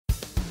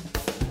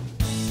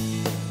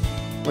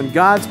when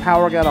God's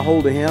power got a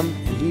hold of him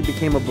and he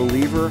became a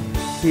believer,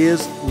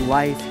 his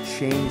life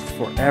changed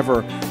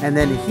forever. And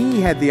then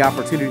he had the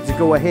opportunity to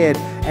go ahead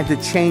and to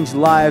change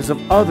lives of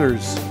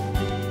others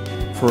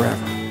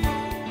forever.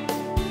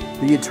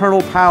 The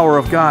eternal power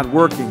of God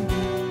working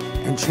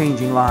and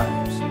changing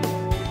lives.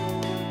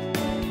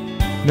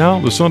 Now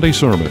the Sunday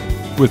Sermon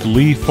with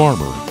Lee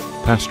Farmer,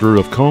 pastor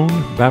of Coan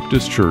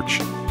Baptist Church,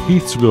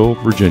 Heathsville,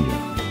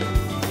 Virginia.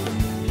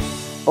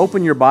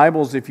 Open your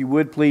Bibles, if you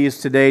would please,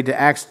 today to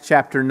Acts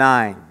chapter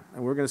 9.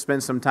 And we're going to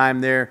spend some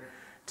time there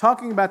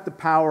talking about the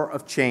power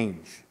of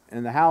change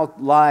and how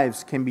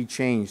lives can be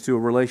changed through a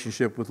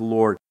relationship with the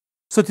Lord.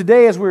 So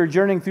today, as we're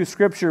journeying through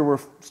Scripture, we're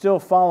still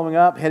following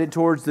up, headed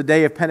towards the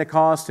day of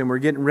Pentecost, and we're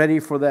getting ready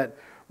for that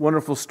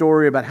wonderful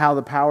story about how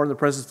the power and the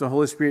presence of the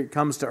Holy Spirit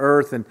comes to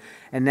earth, and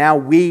now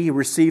we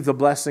receive the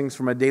blessings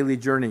from a daily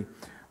journey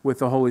with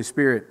the Holy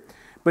Spirit.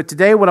 But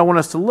today, what I want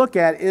us to look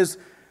at is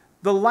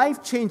the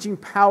life-changing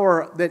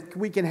power that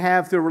we can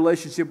have through a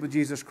relationship with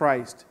Jesus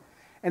Christ.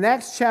 In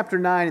Acts chapter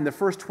 9, in the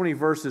first 20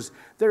 verses,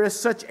 there is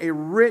such a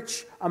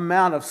rich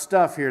amount of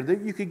stuff here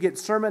that you could get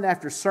sermon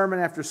after sermon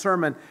after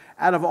sermon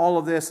out of all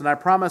of this. And I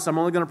promise I'm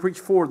only going to preach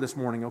 4 this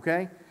morning,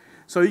 okay?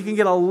 So you can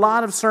get a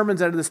lot of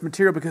sermons out of this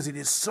material because it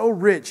is so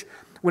rich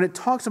when it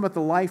talks about the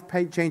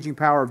life-changing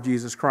power of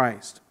Jesus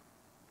Christ.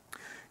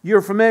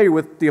 You're familiar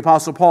with the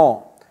Apostle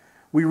Paul.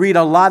 We read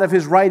a lot of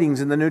his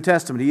writings in the New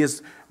Testament. He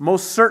is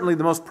most certainly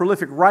the most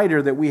prolific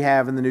writer that we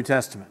have in the New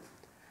Testament.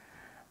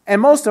 And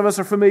most of us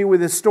are familiar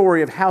with his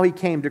story of how he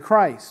came to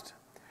Christ.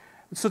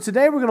 So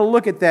today we're going to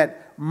look at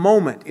that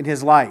moment in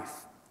his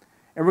life.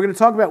 And we're going to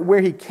talk about where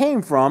he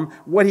came from,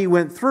 what he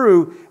went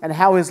through, and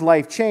how his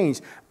life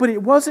changed. But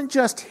it wasn't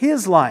just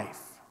his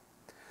life.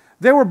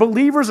 There were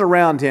believers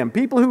around him,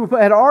 people who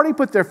had already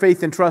put their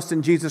faith and trust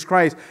in Jesus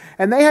Christ,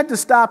 and they had to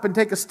stop and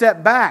take a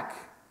step back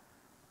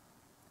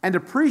and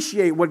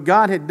appreciate what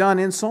God had done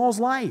in Saul's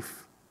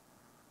life,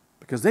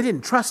 because they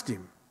didn't trust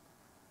him,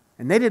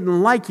 and they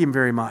didn't like him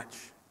very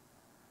much.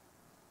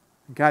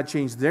 And God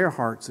changed their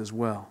hearts as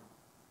well.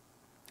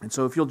 And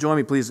so if you'll join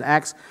me, please,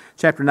 Acts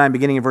chapter 9,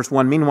 beginning in verse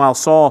 1. Meanwhile,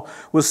 Saul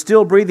was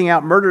still breathing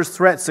out murderous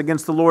threats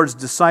against the Lord's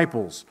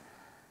disciples.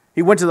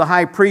 He went to the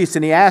high priest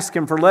and he asked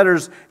him for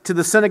letters to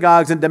the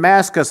synagogues in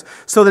Damascus,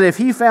 so that if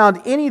he found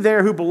any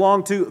there who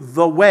belonged to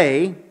the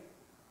way,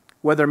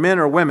 whether men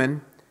or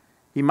women,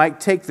 he might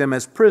take them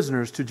as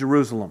prisoners to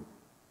Jerusalem.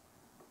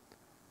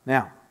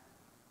 Now,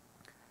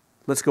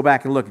 let's go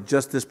back and look at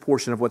just this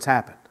portion of what's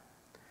happened.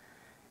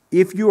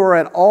 If you are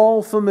at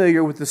all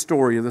familiar with the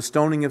story of the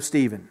stoning of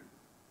Stephen,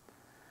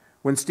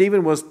 when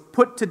Stephen was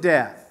put to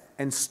death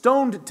and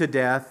stoned to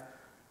death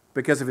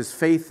because of his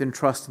faith and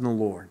trust in the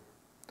Lord,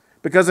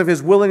 because of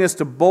his willingness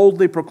to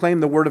boldly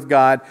proclaim the word of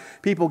God,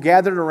 people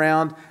gathered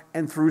around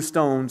and threw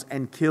stones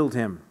and killed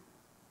him.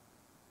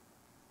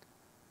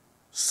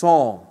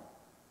 Saul,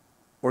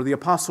 or the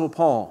Apostle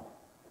Paul,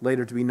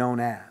 later to be known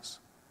as,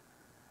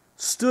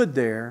 stood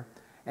there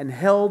and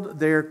held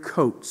their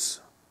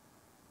coats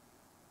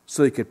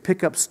so he could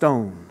pick up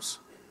stones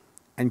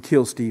and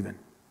kill Stephen.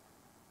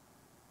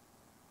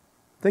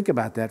 Think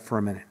about that for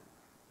a minute.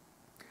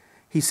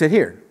 He said,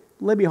 "Here,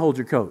 let me hold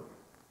your coat.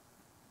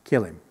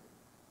 Kill him."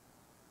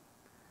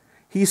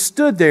 He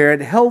stood there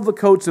and held the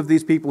coats of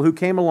these people who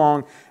came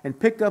along and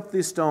picked up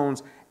these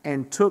stones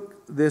and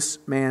took this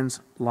man's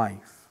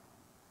life.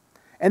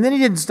 And then he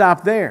didn't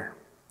stop there.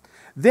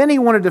 Then he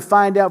wanted to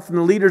find out from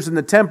the leaders in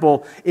the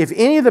temple if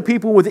any of the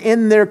people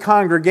within their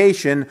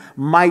congregation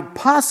might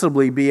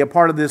possibly be a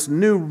part of this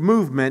new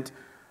movement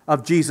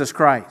of Jesus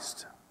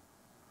Christ.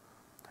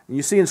 And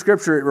you see in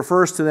Scripture it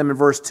refers to them in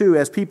verse 2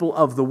 as people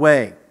of the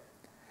way.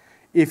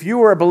 If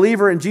you are a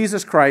believer in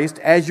Jesus Christ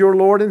as your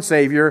Lord and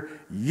Savior,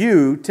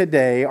 you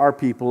today are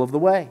people of the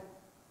way.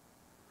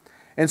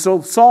 And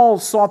so Saul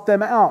sought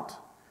them out.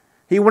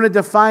 He wanted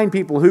to find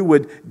people who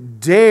would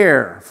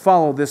dare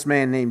follow this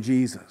man named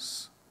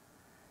Jesus.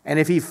 And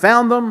if he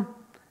found them,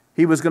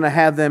 he was going to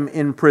have them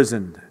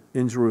imprisoned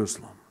in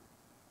Jerusalem.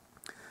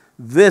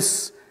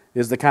 This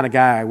is the kind of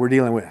guy we're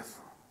dealing with.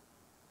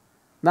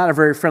 Not a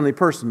very friendly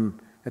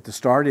person at the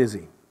start, is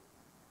he?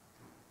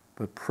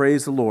 But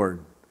praise the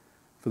Lord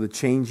for the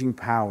changing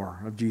power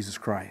of Jesus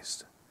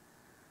Christ.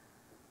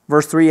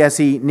 Verse 3, as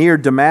he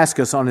neared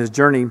Damascus on his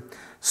journey,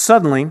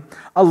 suddenly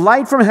a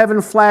light from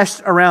heaven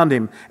flashed around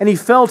him, and he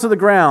fell to the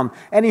ground,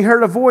 and he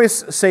heard a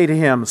voice say to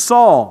him,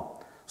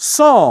 "Saul,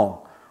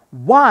 Saul,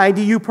 why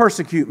do you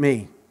persecute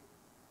me?"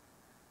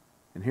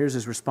 And here's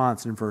his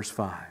response in verse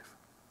 5.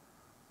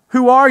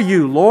 "Who are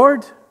you,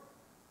 Lord?"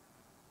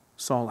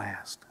 Saul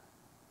asked.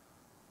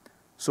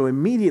 So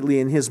immediately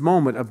in his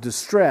moment of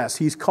distress,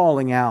 he's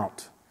calling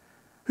out,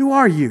 "Who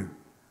are you?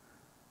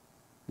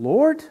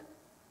 Lord?"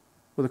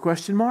 With a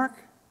question mark?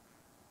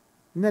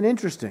 Isn't that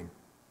interesting?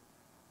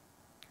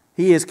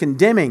 He is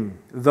condemning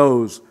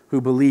those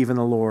who believe in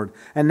the Lord.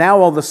 And now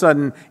all of a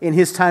sudden, in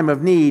his time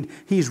of need,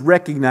 he's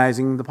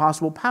recognizing the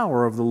possible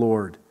power of the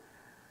Lord.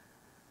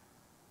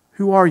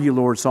 "Who are you,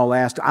 Lord?" Saul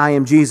asked. "I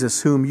am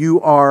Jesus, whom you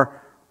are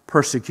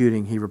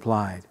persecuting," he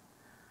replied.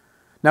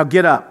 "Now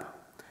get up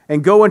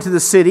and go into the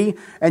city,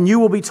 and you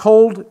will be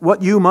told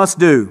what you must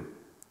do."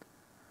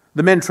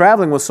 The men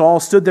traveling with Saul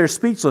stood there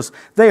speechless.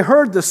 They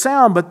heard the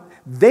sound, but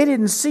they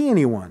didn't see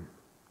anyone.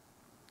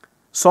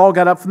 Saul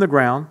got up from the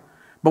ground,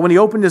 but when he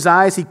opened his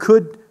eyes, he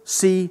could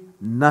see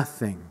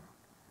nothing.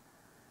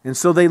 And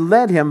so they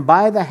led him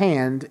by the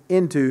hand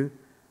into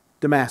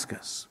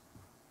Damascus,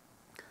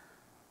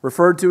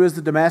 referred to as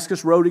the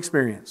Damascus Road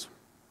experience.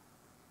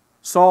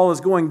 Saul is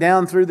going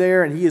down through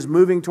there, and he is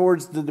moving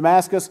towards the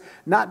Damascus,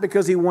 not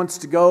because he wants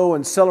to go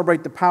and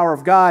celebrate the power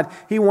of God.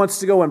 He wants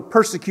to go and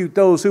persecute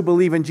those who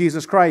believe in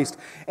Jesus Christ.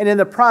 And in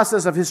the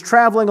process of his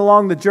traveling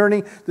along the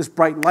journey, this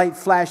bright light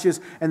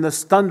flashes, and the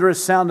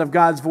thunderous sound of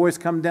God's voice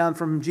come down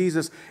from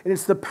Jesus. And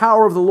it's the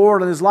power of the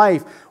Lord on his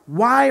life.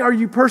 "Why are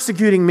you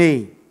persecuting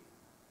me?"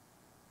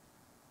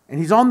 And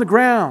he's on the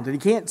ground, and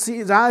he can't see,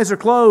 his eyes are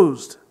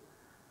closed.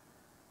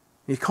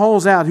 He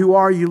calls out, "Who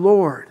are you,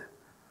 Lord?"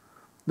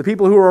 The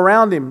people who were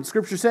around him,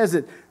 Scripture says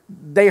that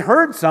they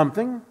heard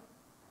something.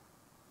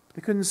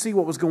 They couldn't see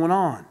what was going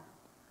on.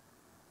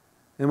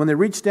 And when they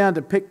reached down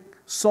to pick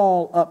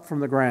Saul up from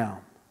the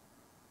ground,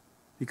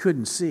 he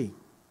couldn't see.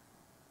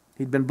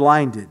 He'd been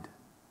blinded.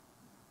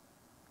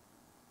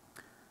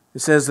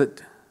 It says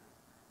that,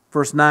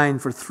 verse 9,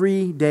 for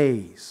 3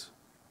 days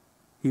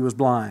he was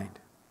blind.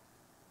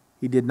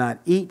 He did not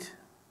eat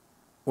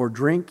or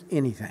drink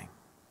anything.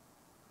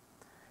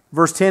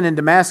 Verse 10, in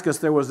Damascus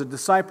there was a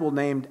disciple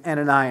named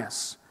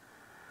Ananias.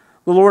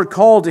 The Lord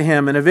called to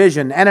him in a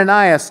vision,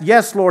 "Ananias."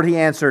 "Yes, Lord," he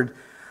answered.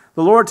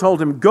 The Lord told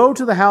him, "Go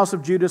to the house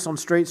of Judas on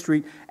Straight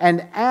Street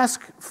and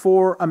ask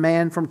for a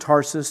man from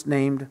Tarsus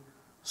named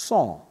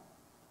Saul,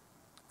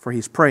 for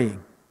he's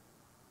praying."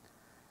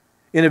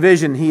 In a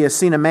vision he has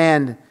seen a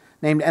man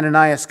named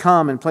Ananias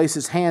come and place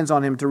his hands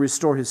on him to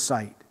restore his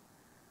sight.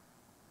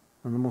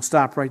 And then we'll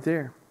stop right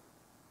there.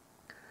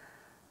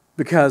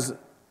 Because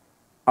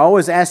I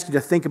always ask you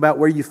to think about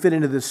where you fit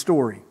into this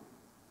story.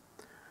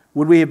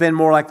 Would we have been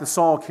more like the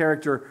Saul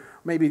character?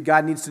 Maybe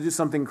God needs to do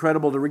something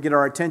incredible to get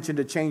our attention,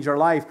 to change our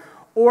life.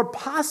 Or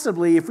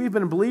possibly, if we've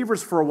been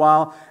believers for a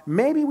while,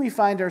 maybe we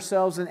find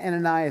ourselves in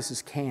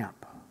Ananias'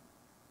 camp.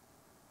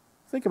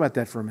 Think about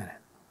that for a minute.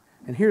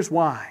 And here's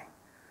why.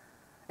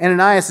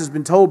 Ananias has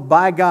been told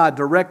by God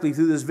directly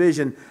through this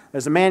vision,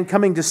 "There's a man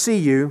coming to see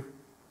you,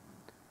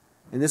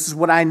 and this is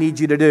what I need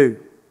you to do.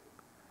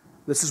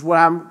 This is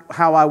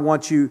how I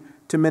want you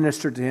to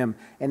minister to him."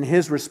 And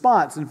his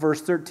response in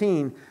verse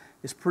 13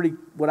 is pretty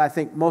what I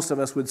think most of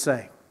us would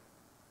say.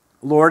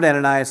 "Lord,"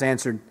 Ananias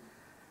answered,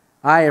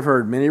 "I have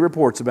heard many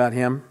reports about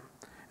him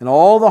and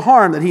all the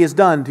harm that he has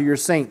done to your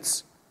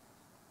saints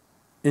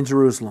in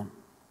Jerusalem.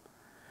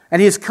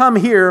 And he has come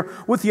here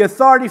with the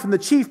authority from the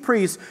chief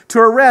priests to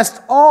arrest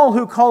all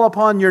who call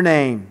upon your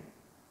name."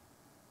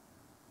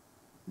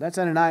 That's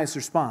Ananias'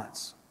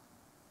 response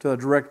to a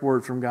direct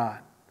word from God.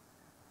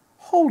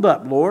 "Hold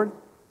up, Lord.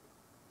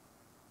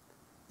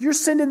 You're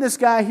sending this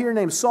guy here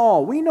named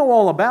Saul. We know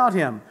all about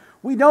him.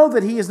 We know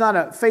that he is not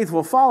a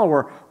faithful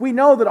follower. We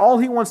know that all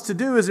he wants to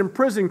do is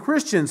imprison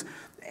Christians.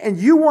 And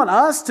you want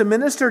us to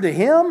minister to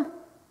him?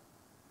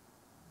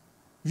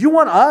 You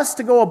want us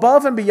to go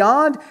above and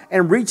beyond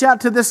and reach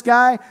out to this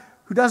guy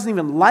who doesn't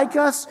even like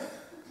us,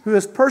 who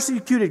has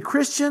persecuted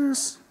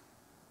Christians?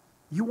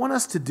 You want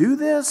us to do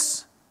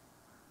this?"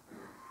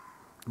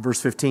 Verse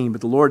 15,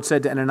 "But the Lord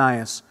said to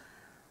Ananias,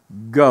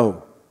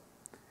 'Go.'"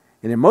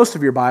 And in most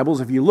of your Bibles,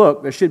 if you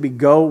look, there should be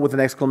 "go" with an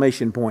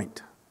exclamation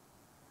point.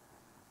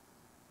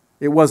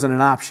 It wasn't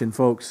an option,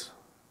 folks.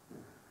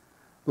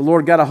 The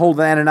Lord got a hold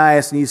of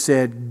Ananias and he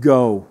said,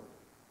 "Go."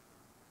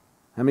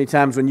 How many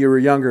times when you were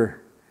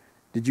younger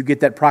did you get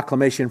that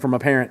proclamation from a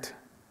parent?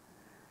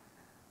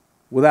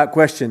 Without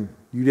question,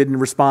 you didn't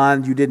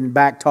respond, you didn't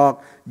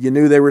backtalk, you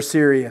knew they were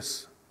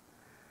serious.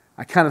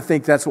 I kind of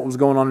think that's what was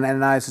going on in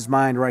Ananias'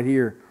 mind right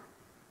here.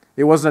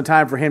 It wasn't a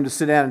time for him to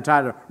sit down and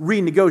try to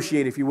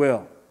renegotiate, if you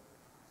will.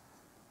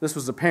 This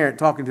was a parent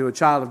talking to a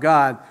child of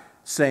God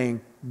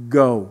saying,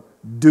 "Go,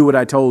 do what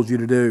I told you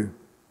to do.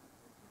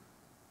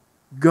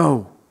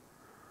 Go.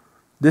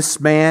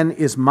 This man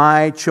is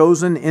my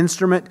chosen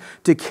instrument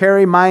to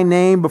carry my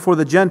name before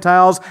the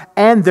Gentiles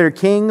and their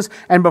kings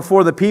and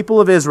before the people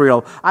of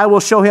Israel. I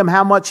will show him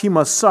how much he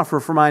must suffer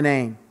for my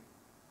name."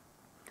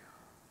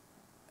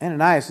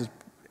 Ananias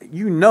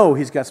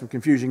he's got some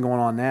confusion going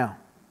on now.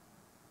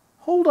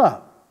 Hold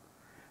up.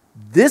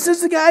 This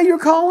is the guy you're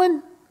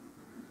calling?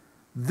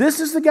 This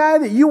is the guy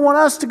that you want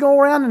us to go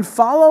around and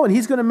follow, and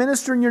he's going to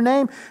minister in your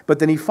name? But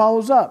then he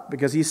follows up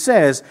because he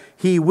says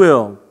he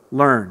will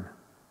learn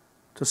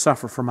to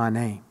suffer for my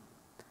name.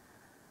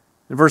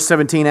 In verse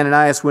 17,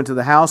 Ananias went to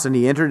the house, and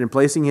he entered, and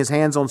placing his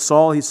hands on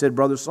Saul, he said,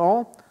 "Brother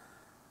Saul,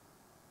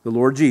 the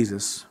Lord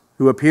Jesus,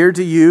 who appeared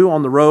to you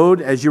on the road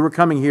as you were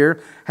coming here,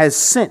 has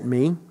sent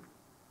me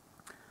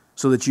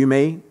so that you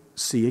may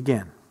see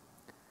again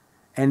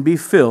and be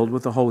filled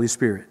with the Holy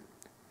Spirit."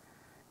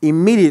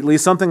 Immediately,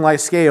 something like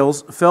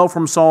scales fell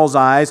from Saul's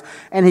eyes,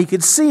 and he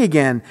could see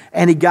again,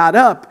 and he got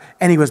up,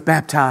 and he was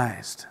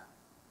baptized.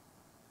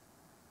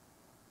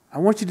 I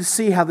want you to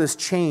see how this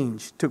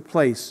change took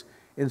place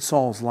in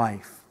Saul's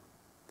life.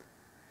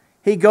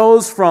 He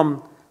goes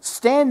from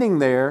standing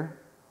there,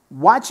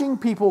 watching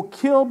people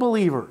kill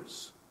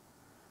believers,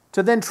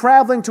 to then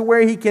traveling to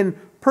where he can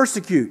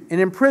persecute and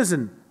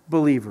imprison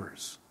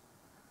believers,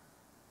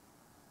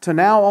 to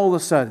now all of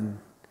a sudden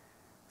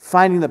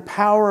finding the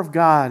power of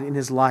God in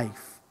his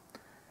life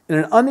in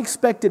an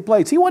unexpected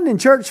place. He wasn't in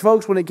church,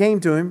 folks, when it came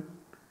to him.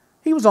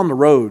 He was on the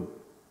road,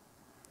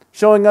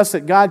 showing us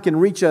that God can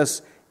reach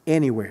us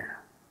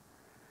anywhere.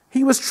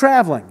 He was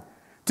traveling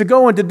to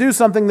go and to do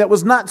something that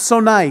was not so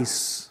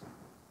nice.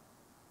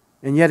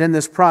 And yet in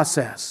this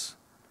process,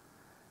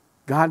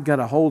 God got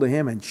a hold of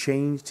him and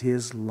changed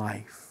his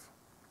life.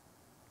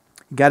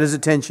 He got his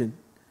attention.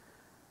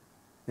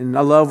 And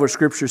I love where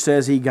Scripture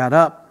says he got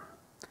up,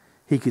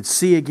 he could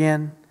see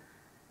again,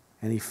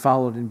 and he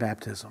followed in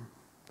baptism,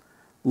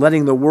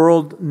 letting the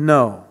world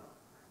know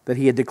that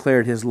he had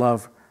declared his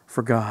love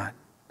for God.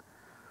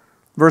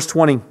 Verse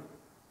 20,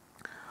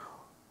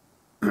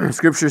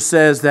 Scripture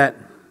says that,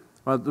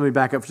 well, let me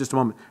back up for just a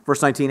moment.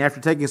 Verse 19,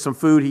 after taking some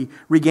food, he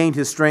regained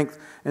his strength,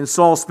 and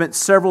Saul spent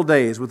several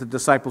days with the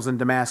disciples in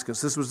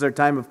Damascus. This was their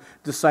time of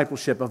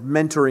discipleship, of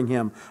mentoring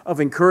him, of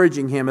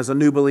encouraging him as a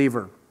new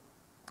believer.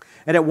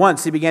 And at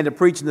once he began to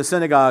preach in the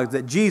synagogue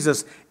that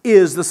Jesus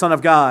is the Son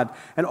of God.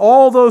 And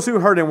all those who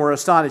heard him were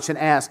astonished and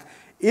asked,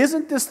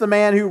 "Isn't this the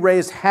man who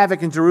raised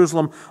havoc in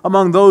Jerusalem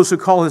among those who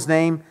call his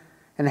name?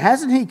 And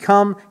hasn't he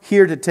come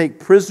here to take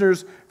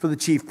prisoners for the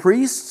chief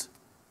priests?"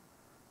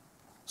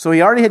 So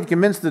he already had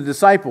convinced the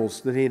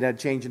disciples that he had had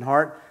change in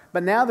heart.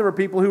 But now there were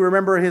people who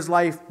remember his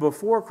life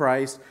before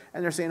Christ,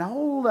 and they're saying,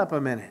 hold up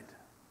a minute.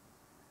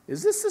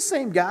 Is this the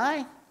same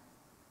guy?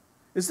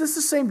 Is this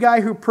the same guy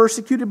who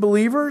persecuted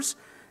believers?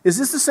 Is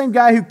this the same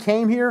guy who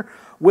came here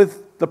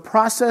with the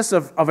process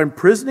of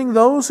imprisoning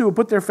those who would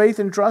put their faith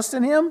and trust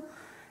in him?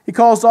 He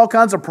caused all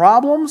kinds of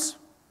problems.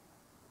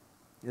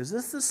 Is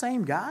this the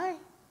same guy?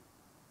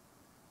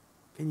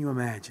 Can you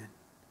imagine?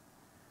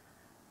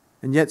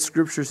 And yet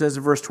Scripture says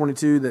in verse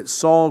 22 that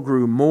Saul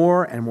grew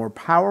more and more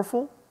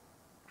powerful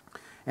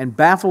and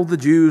baffled the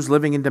Jews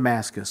living in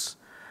Damascus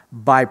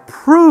by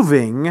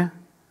proving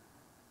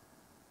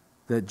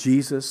that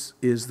Jesus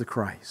is the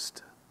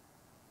Christ.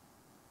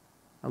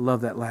 I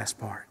love that last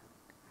part.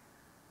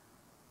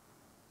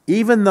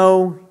 Even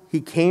though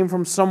he came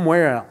from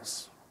somewhere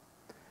else,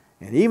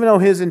 and even though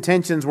his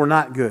intentions were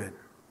not good,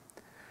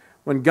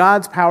 when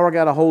God's power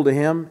got a hold of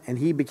him and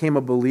he became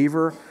a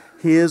believer,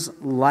 his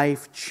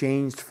life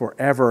changed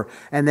forever.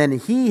 And then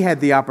he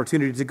had the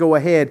opportunity to go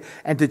ahead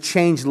and to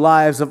change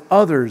lives of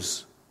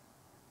others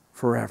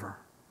forever.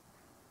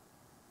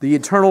 The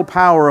eternal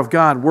power of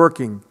God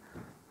working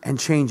and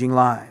changing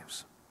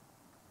lives.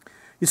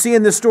 You see,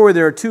 in this story,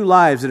 there are two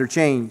lives that are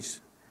changed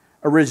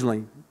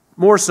originally.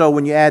 More so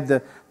when you add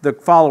the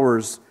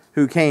followers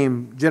who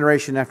came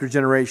generation after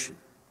generation.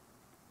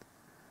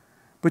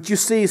 But you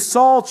see,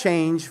 Saul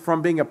changed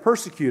from being a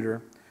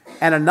persecutor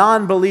and a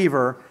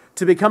non-believer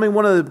to becoming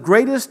one of the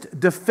greatest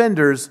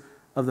defenders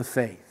of the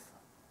faith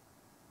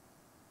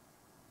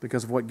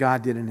because of what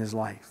God did in his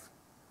life.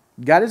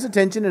 Got his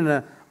attention in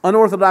an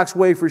unorthodox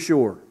way for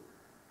sure,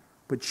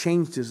 but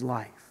changed his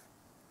life.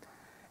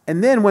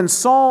 And then when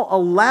Saul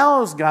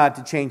allows God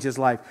to change his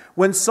life,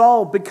 when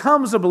Saul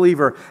becomes a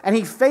believer and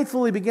he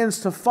faithfully begins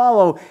to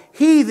follow,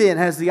 he then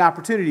has the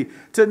opportunity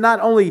to not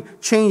only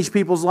change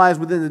people's lives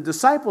within the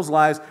disciples'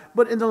 lives,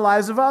 but in the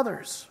lives of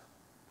others.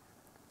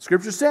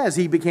 Scripture says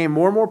he became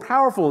more and more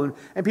powerful,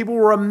 and people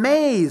were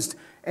amazed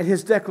at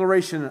his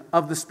declaration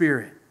of the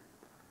Spirit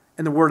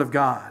and the Word of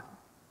God.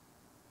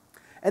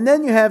 And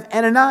then you have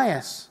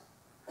Ananias,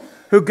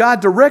 who God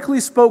directly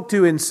spoke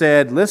to and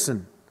said,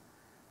 "Listen,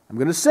 I'm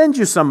going to send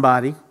you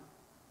somebody,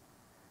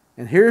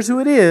 and here's who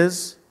it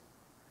is."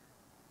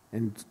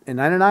 And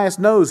Ananias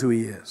knows who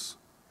he is.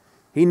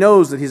 He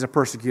knows that he's a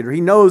persecutor.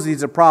 He knows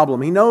he's a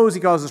problem. He knows he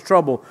causes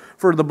trouble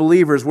for the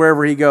believers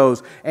wherever he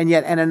goes. And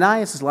yet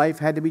Ananias' life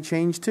had to be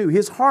changed too.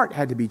 His heart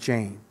had to be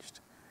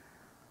changed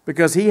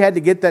because he had to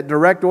get that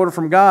direct order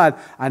from God.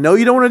 I know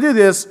you don't want to do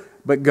this,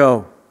 but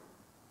go.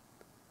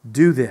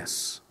 Do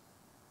this.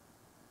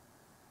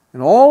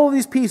 And all of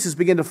these pieces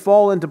begin to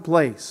fall into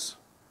place.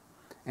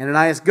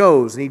 Ananias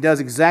goes, and he does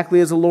exactly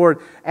as the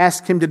Lord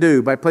asked him to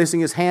do by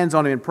placing his hands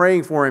on him and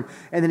praying for him.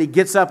 And then he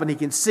gets up and he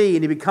can see,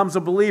 and he becomes a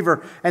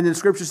believer. And then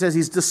Scripture says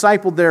he's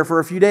discipled there for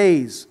a few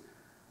days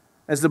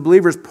as the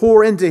believers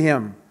pour into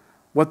him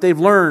what they've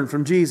learned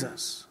from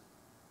Jesus.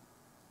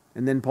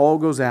 And then Saul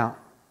goes out,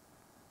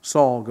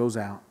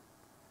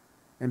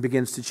 and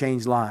begins to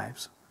change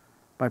lives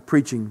by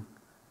preaching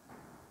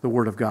the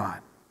Word of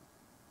God.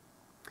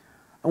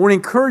 I want to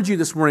encourage you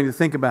this morning to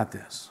think about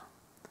this.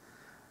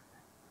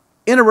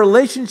 In a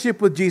relationship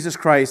with Jesus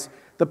Christ,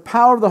 the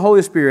power of the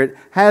Holy Spirit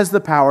has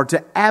the power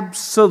to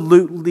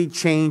absolutely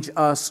change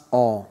us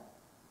all.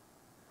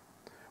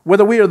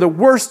 Whether we are the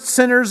worst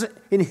sinners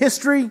in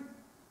history,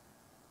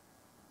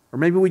 or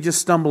maybe we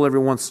just stumble every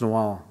once in a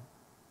while,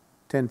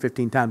 10,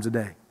 15 times a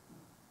day.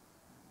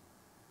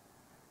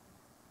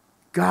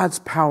 God's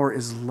power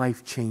is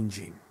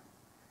life-changing,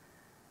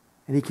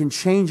 and He can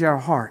change our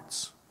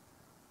hearts.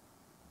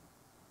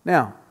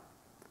 Now,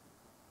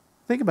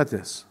 Think about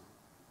this.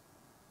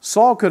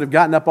 Saul could have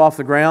gotten up off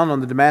the ground on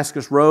the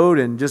Damascus road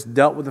and just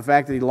dealt with the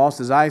fact that he lost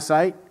his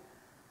eyesight.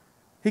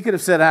 He could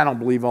have said, I don't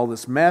believe all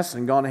this mess,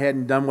 and gone ahead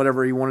and done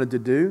whatever he wanted to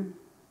do.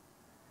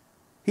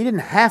 He didn't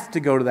have to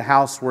go to the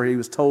house where he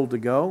was told to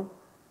go.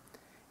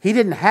 He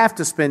didn't have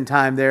to spend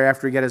time there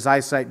after he got his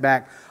eyesight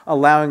back,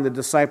 allowing the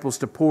disciples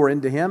to pour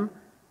into him.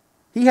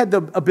 He had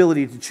the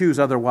ability to choose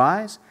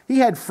otherwise. He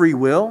had free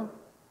will.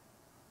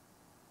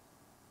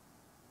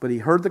 But he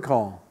heard the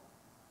call,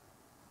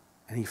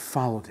 and he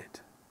followed it.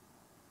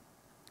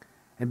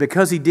 And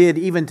because he did,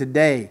 even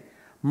today,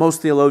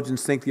 most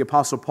theologians think the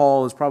Apostle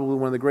Paul is probably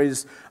one of the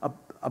greatest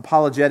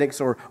apologetics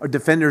or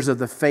defenders of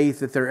the faith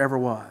that there ever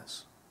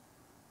was.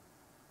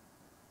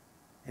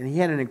 And he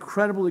had an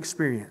incredible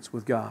experience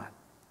with God.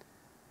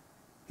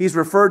 He's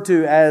referred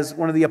to as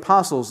one of the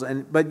apostles,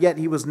 but yet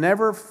he was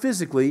never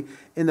physically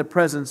in the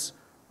presence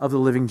of the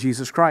living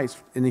Jesus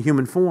Christ in the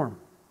human form.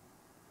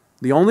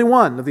 The only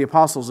one of the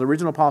apostles, the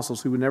original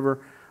apostles, who never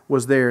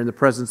was there in the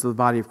presence of the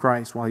body of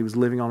Christ while he was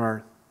living on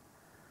earth.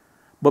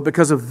 But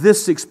because of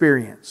this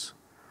experience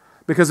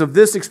where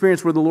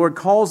the Lord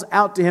calls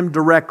out to him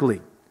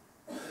directly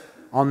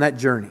on that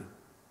journey,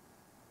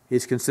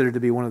 he's considered to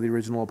be one of the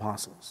original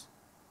apostles.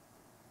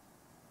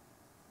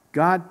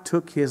 God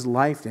took his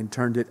life and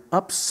turned it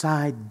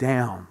upside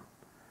down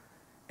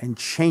and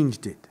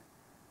changed it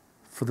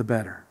for the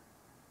better.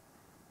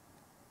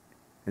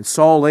 And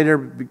Saul later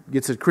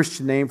gets a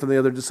Christian name from the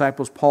other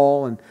disciples,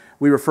 Paul, and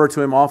we refer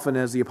to him often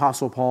as the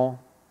Apostle Paul.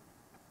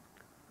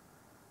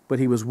 But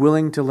he was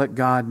willing to let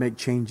God make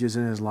changes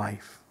in his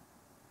life.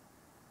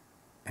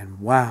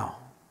 And wow,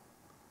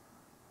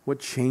 what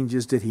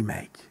changes did he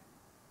make?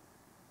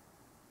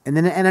 And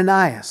then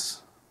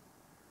Ananias,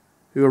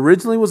 who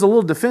originally was a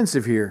little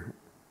defensive here.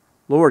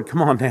 Lord,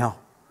 come on now.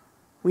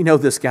 We know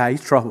this guy,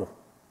 he's trouble.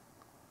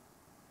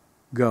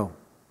 Go.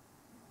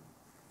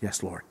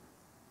 Yes, Lord.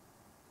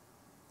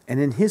 And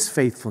in his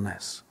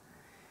faithfulness,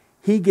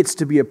 he gets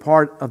to be a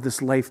part of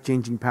this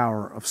life-changing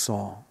power of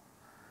Saul.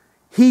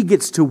 He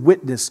gets to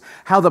witness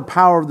how the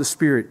power of the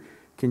Spirit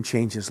can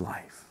change his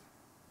life.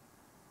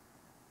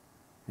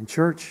 And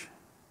church,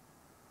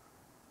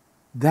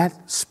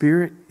 that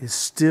Spirit is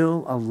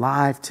still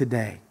alive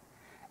today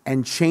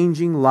and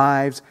changing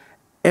lives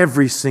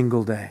every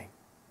single day.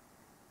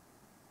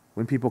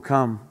 When people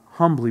come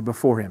humbly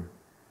before him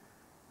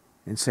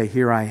and say,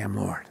 here I am,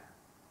 Lord.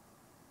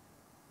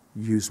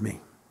 Use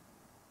me.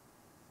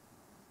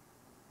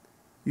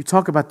 You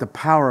talk about the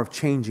power of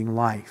changing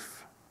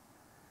life.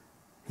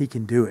 He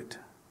can do it.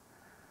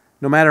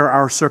 No matter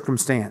our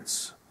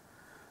circumstance.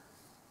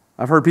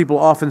 I've heard people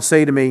often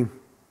say to me,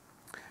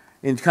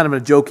 in kind of a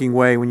joking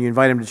way, when you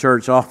invite them to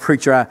church, oh,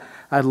 preacher,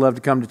 I'd love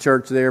to come to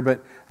church there,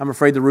 but I'm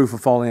afraid the roof will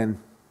fall in.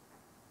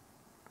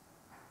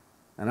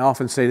 And I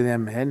often say to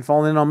them, it hadn't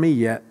fallen in on me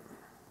yet.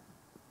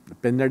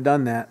 I've been there,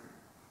 done that.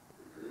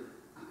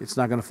 It's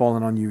not going to fall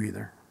in on you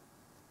either.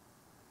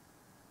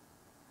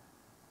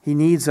 He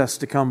needs us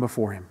to come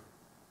before him,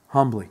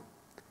 humbly.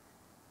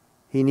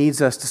 He needs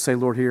us to say,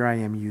 Lord, here I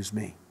am, use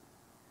me.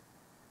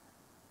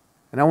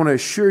 And I want to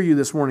assure you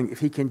this morning, if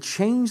he can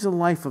change the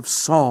life of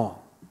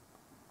Saul,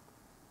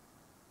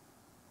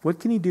 what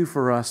can he do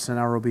for us in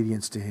our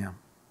obedience to him?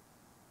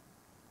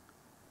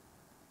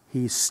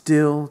 He's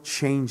still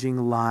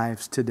changing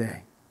lives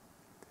today.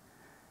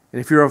 And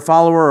if you're a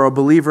follower or a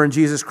believer in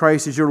Jesus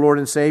Christ as your Lord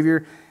and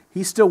Savior,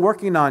 he's still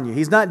working on you.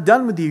 He's not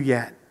done with you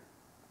yet.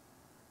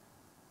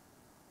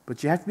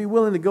 But you have to be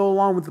willing to go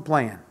along with the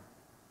plan.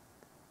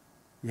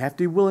 You have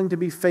to be willing to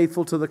be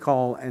faithful to the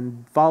call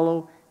and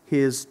follow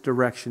his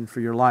direction for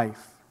your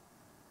life.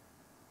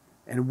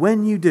 And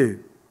when you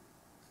do,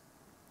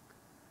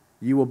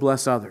 you will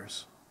bless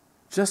others,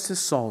 just as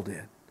Saul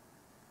did.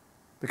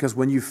 Because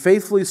when you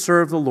faithfully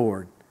serve the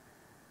Lord,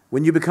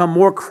 when you become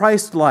more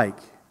Christ-like,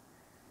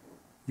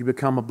 you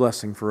become a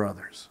blessing for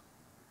others.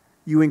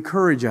 You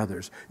encourage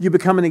others. You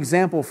become an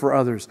example for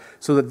others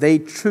so that they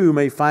too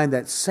may find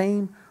that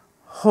same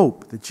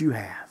hope that you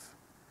have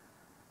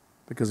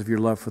because of your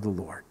love for the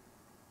Lord.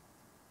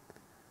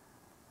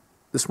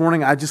 This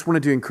morning, I just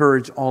wanted to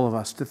encourage all of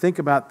us to think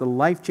about the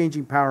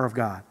life-changing power of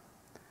God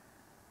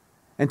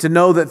and to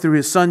know that through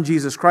his Son,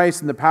 Jesus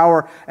Christ, and the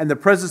power and the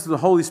presence of the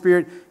Holy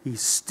Spirit,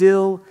 he's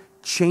still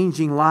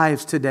changing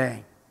lives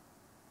today.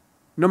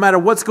 No matter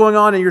what's going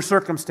on in your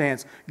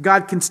circumstance,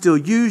 God can still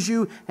use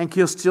you and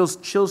he'll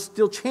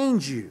still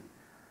change you.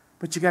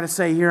 But you got to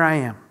say, here I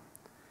am.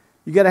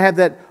 You got to have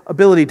that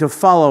ability to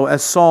follow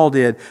as Saul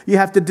did. You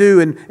have to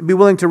do and be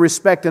willing to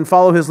respect and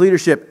follow his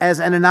leadership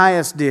as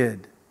Ananias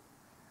did.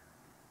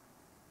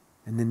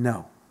 And then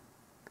know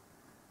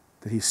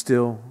that he's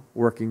still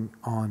working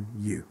on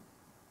you.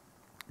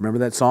 Remember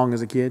that song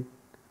as a kid?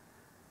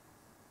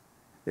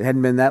 It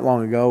hadn't been that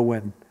long ago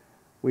when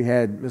we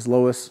had Miss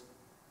Lois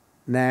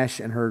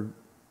Nash and her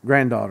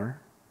granddaughter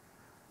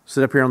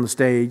sit up here on the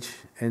stage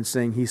and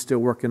sing, "He's Still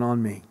Working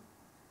on Me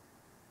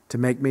to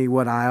make me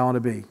what I ought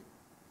to be."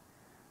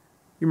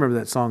 You remember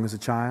that song as a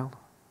child?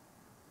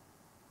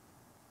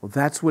 Well,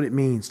 that's what it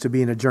means to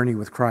be in a journey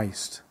with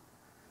Christ.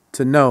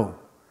 To know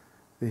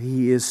that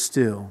He is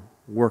still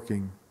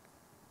working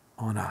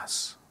on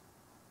us,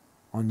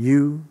 on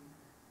you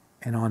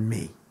and on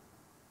me.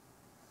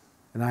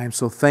 And I am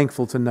so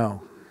thankful to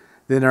know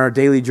that in our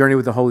daily journey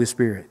with the Holy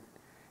Spirit,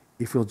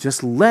 if we'll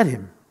just let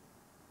Him,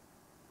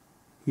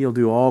 He'll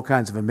do all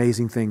kinds of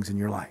amazing things in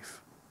your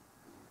life.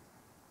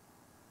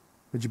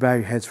 Would you bow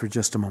your heads for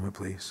just a moment,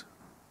 please?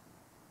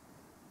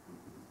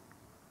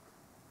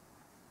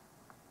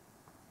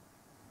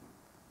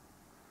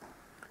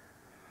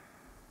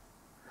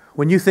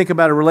 When you think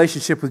about a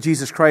relationship with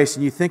Jesus Christ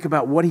and you think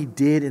about what He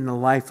did in the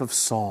life of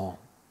Saul,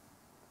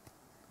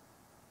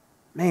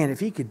 man, if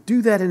He could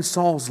do that in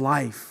Saul's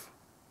life,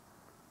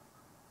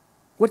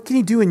 what can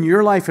He do in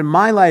your life and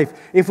my life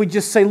if we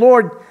just say,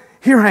 Lord,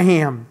 here I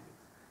am.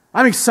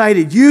 I'm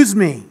excited. Use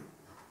me.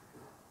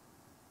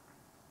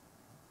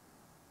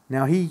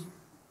 Now, He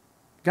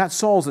got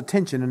Saul's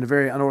attention in a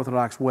very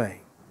unorthodox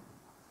way.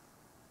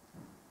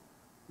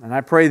 And I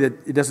pray that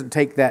it doesn't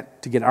take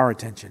that to get our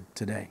attention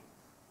today.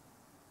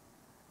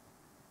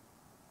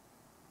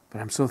 But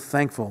I'm so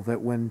thankful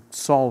that when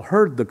Saul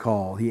heard the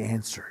call, he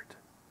answered.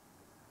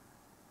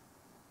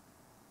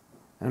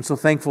 And I'm so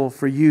thankful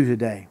for you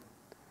today.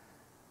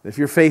 If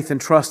your faith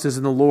and trust is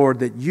in the Lord,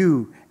 that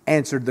you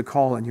answered the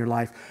call in your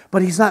life.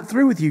 But He's not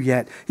through with you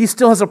yet. He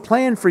still has a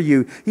plan for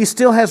you. He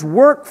still has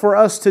work for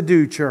us to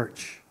do,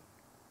 church.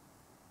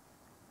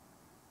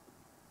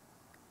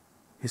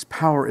 His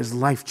power is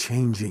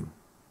life-changing.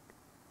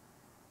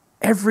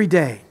 Every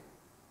day,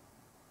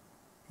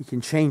 He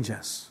can change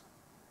us.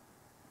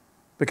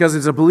 Because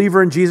as a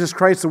believer in Jesus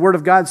Christ, the Word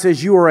of God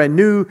says you are a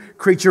new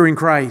creature in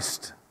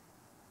Christ.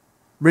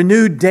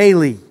 Renewed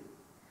daily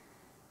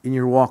in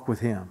your walk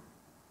with Him.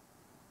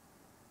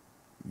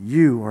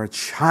 You are a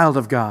child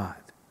of God.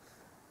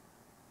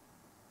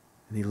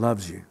 And He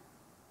loves you.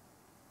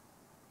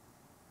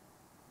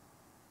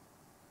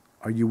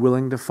 Are you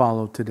willing to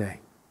follow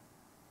today?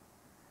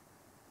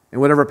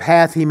 In whatever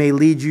path He may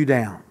lead you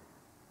down.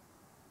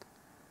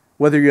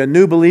 Whether you're a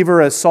new believer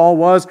as Saul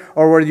was,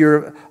 or whether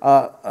you're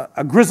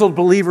a grizzled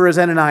believer as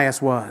Ananias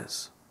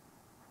was.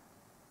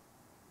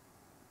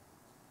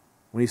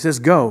 When He says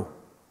go,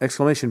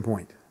 exclamation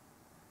point.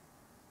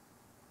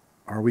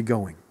 Are we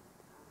going?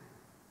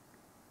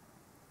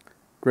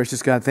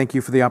 Gracious God, thank You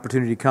for the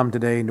opportunity to come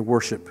today and to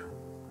worship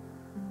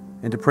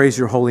and to praise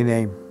Your holy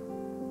name.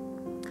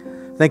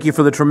 Thank You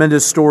for the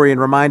tremendous story and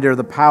reminder of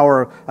the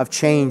power of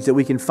change that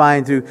we can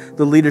find through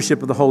the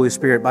leadership of the Holy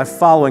Spirit, by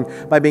following,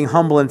 by being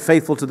humble and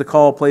faithful to the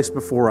call placed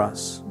before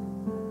us.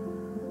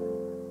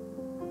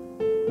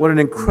 What an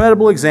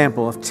incredible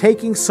example of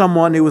taking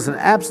someone who was an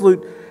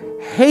absolute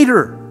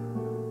hater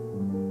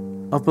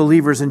of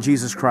believers in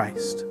Jesus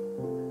Christ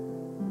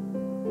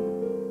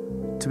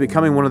to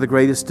becoming one of the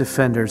greatest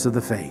defenders of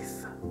the faith.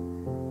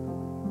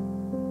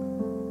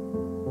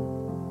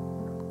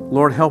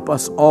 Lord, help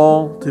us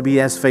all to be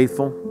as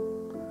faithful,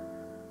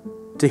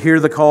 to hear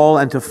the call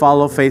and to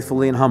follow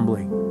faithfully and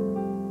humbly,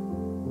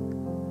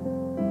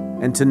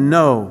 and to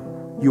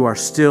know You are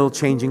still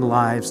changing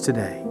lives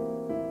today.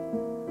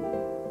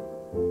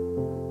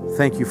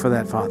 Thank You for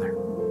that, Father.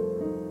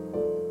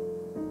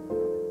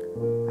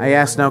 I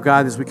ask now,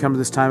 God, as we come to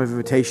this time of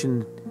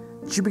invitation,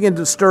 that You begin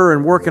to stir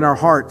and work in our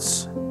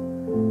hearts.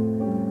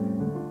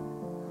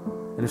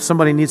 And if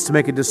somebody needs to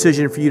make a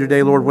decision for You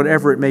today, Lord,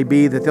 whatever it may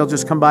be, that they'll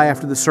just come by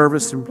after the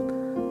service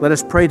and let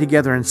us pray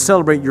together and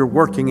celebrate Your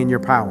working and Your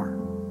power.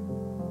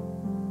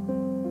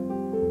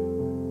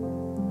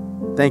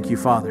 Thank You,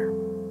 Father,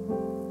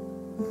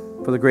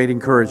 for the great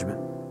encouragement.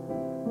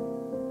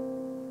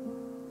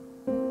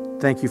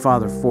 Thank You,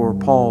 Father, for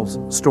Paul's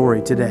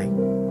story today.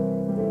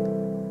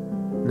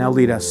 Now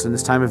lead us in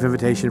this time of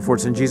invitation, for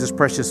it's in Jesus'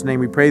 precious name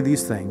we pray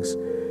these things.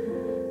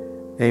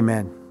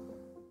 Amen.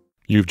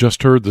 You've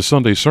just heard the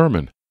Sunday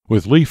Sermon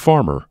with Lee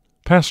Farmer,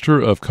 pastor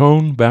of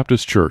Coan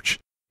Baptist Church,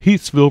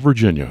 Heathsville,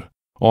 Virginia,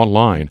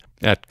 online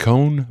at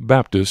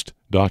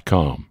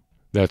coanbaptist.com.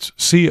 That's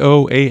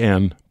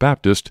COAN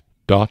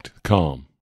Baptist.com.